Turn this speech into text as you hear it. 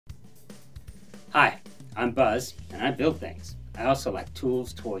Hi, I'm Buzz, and I build things. I also like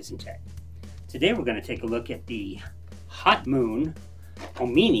tools, toys, and tech. Today we're going to take a look at the Hotmoon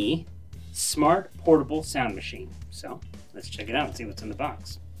Omini Smart Portable Sound Machine. So let's check it out and see what's in the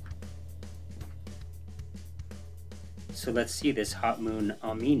box. So let's see this Hotmoon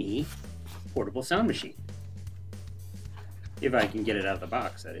Omini Portable Sound Machine. If I can get it out of the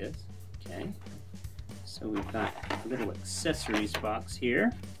box, that is. Okay. So we've got a little accessories box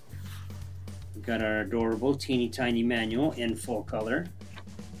here. We've got our adorable teeny tiny manual in full color.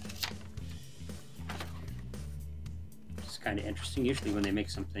 It's kind of interesting. Usually when they make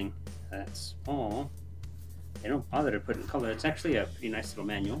something that small, they don't bother to put it in color. It's actually a pretty nice little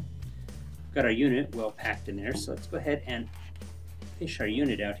manual. We've got our unit well packed in there. So let's go ahead and fish our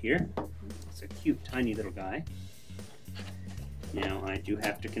unit out here. It's a cute tiny little guy. Now I do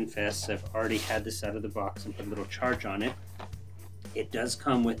have to confess I've already had this out of the box and put a little charge on it. It does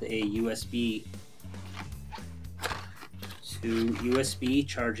come with a USB to USB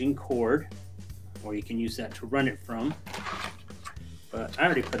charging cord, or you can use that to run it from. But I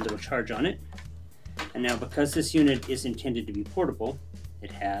already put a little charge on it. And now because this unit is intended to be portable,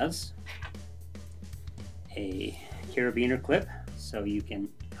 it has a carabiner clip, so you can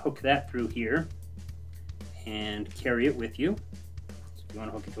hook that through here and carry it with you. So if you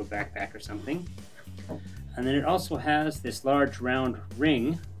want to hook it to a backpack or something. And then it also has this large round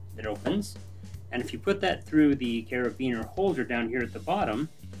ring that opens, and if you put that through the carabiner holder down here at the bottom,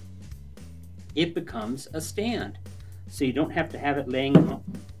 it becomes a stand. So you don't have to have it laying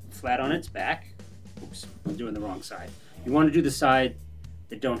flat on its back. Oops, I'm doing the wrong side. You want to do the side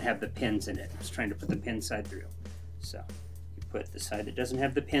that don't have the pins in it. I was trying to put the pin side through. So you put the side that doesn't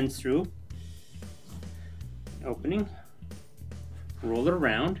have the pins through, opening, roll it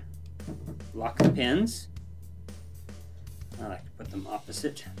around, lock the pins. I like to put them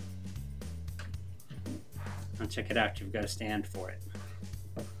opposite. Now check it out, you've got a stand for it.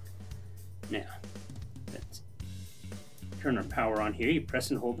 Now, let's turn our power on here. You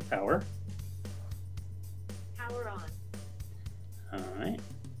press and hold the power. Power on. Alright,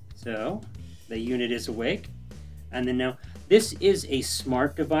 so the unit is awake. And then now, this is a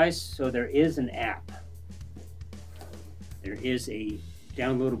smart device, so there is an app. There is a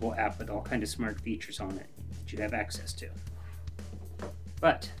downloadable app with all kinds of smart features on it that you have access to.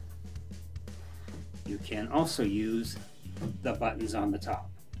 But you can also use the buttons on the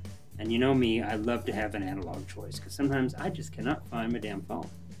top. And you know me, I love to have an analog choice because sometimes I just cannot find my damn phone.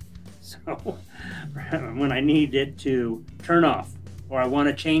 So when I need it to turn off, or I want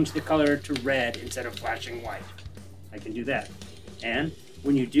to change the color to red instead of flashing white, I can do that. And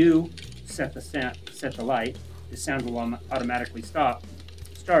when you do set the light, the sound will automatically start,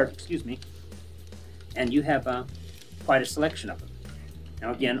 and you have quite a selection of them.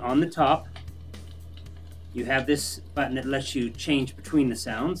 Now again, on the top, you have this button that lets you change between the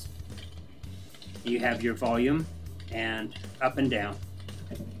sounds. You have your volume and up and down.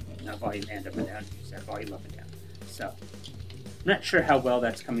 Not volume and up and down, you just have volume up and down. So, I'm not sure how well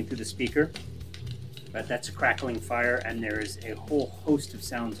that's coming through the speaker, but that's a crackling fire, and there is a whole host of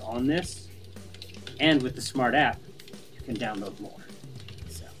sounds on this. And with the smart app, you can download more.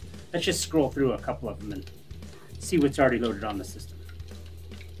 So, let's just scroll through a couple of them and see what's already loaded on the system.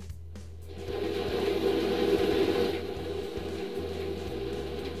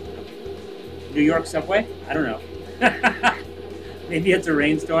 New York subway? I don't know. Maybe it's a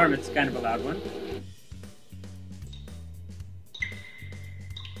rainstorm. It's kind of a loud one.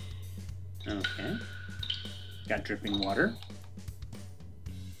 Okay. Got dripping water.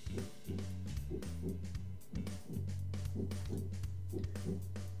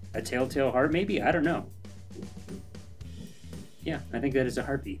 A telltale heart, maybe? I don't know. Yeah, I think that is a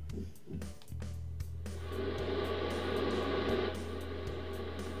heartbeat.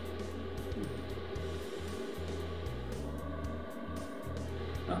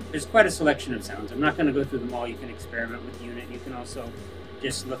 There's quite a selection of sounds. I'm not going to go through them all. You can experiment with the unit. You can also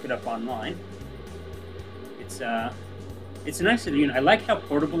just look it up online. It's a nice little unit. I like how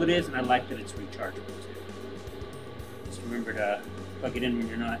portable it is, and I like that it's rechargeable too. Just remember to plug it in when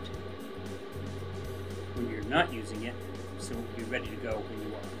you're not using it, so it'll be ready to go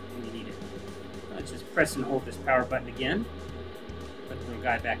when you need it. Let's just press and hold this power button again. Put the little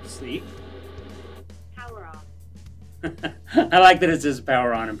guy back to sleep. Power off. I like that it says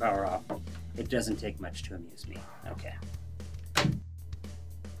power on and power off. It doesn't take much to amuse me. Okay.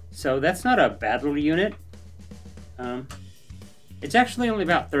 So that's not a bad little unit. It's actually only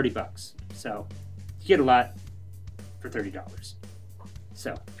about 30 bucks. So you get a lot for $30.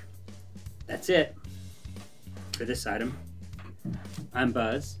 So that's it for this item. I'm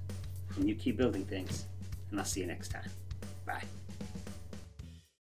Buzz. and you keep building things, and I'll see you next time.